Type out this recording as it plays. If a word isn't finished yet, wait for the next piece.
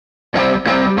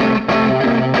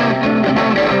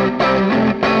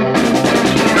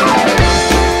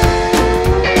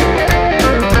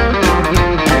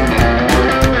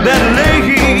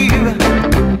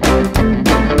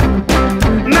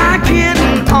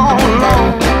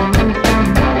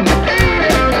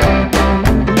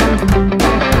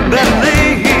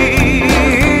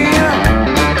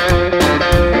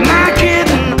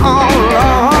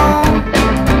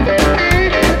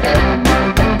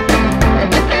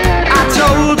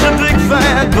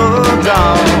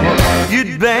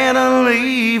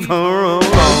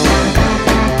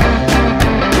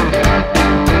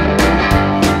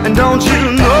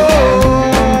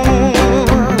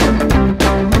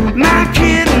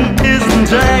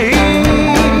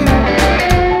tame.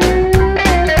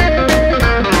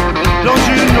 Don't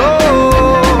you know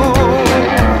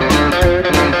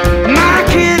my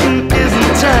kitten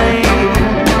isn't tame?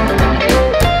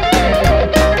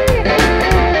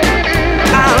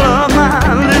 I love my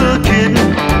little kitten.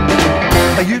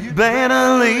 You'd better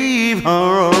leave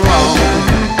her alone.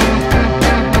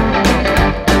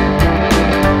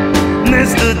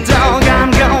 Mr. Dog,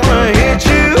 I'm gonna hit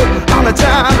you on the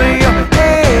top of your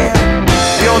head.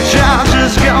 Your child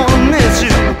just gonna miss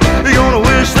you. You're gonna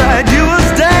wish that you was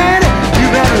dead. You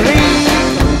better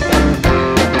leave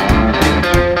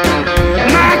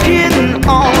my kitten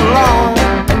all alone.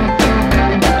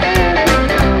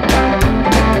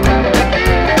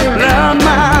 Love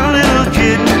my little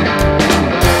kitten.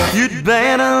 You'd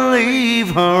better leave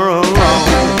her alone.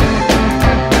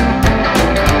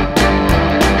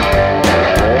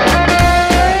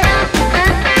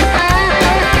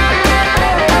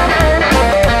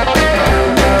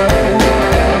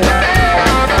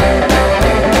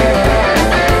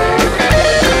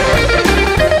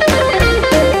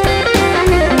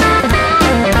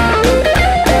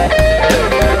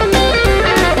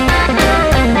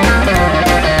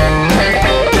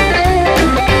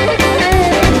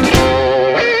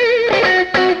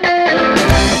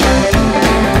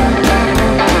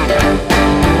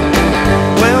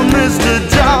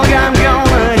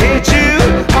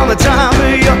 The top of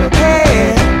your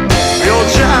head, your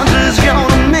child is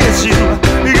gonna miss you.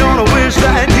 You're gonna wish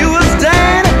that you was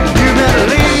dead. You better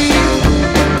leave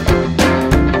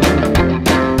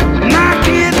my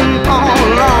kitten all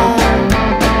alone.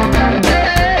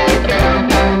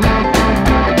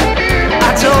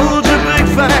 I told you, big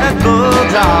fat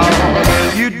bulldog,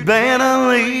 you'd better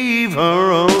leave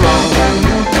her alone.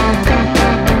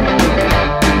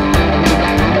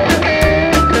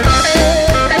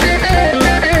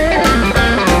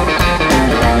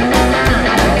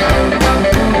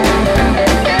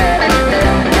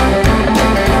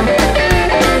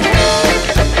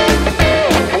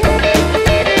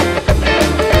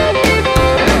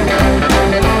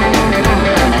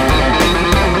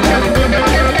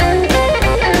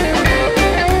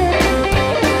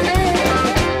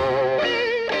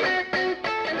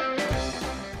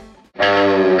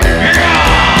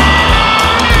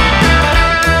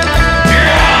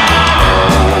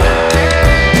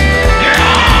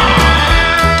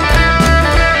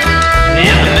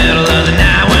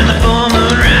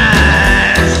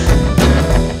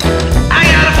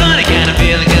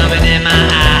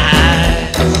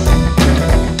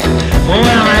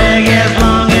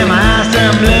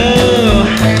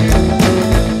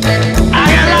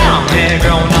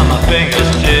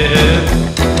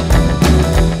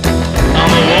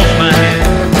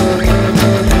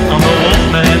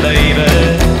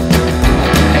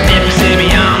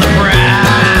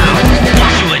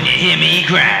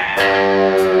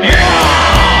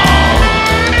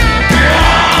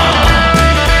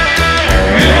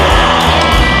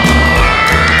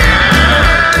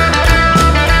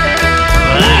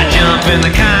 In the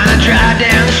kind I drive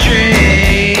down the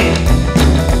street,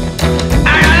 I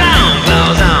got long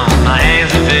clothes on, my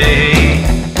hands and feet.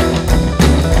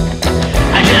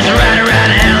 I just ride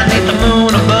around hell beneath the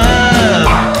moon above.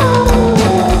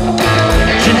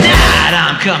 Tonight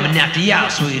I'm coming after y'all,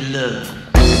 sweet love.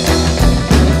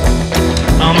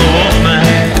 I'm the wolf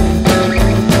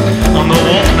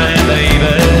man,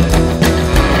 baby.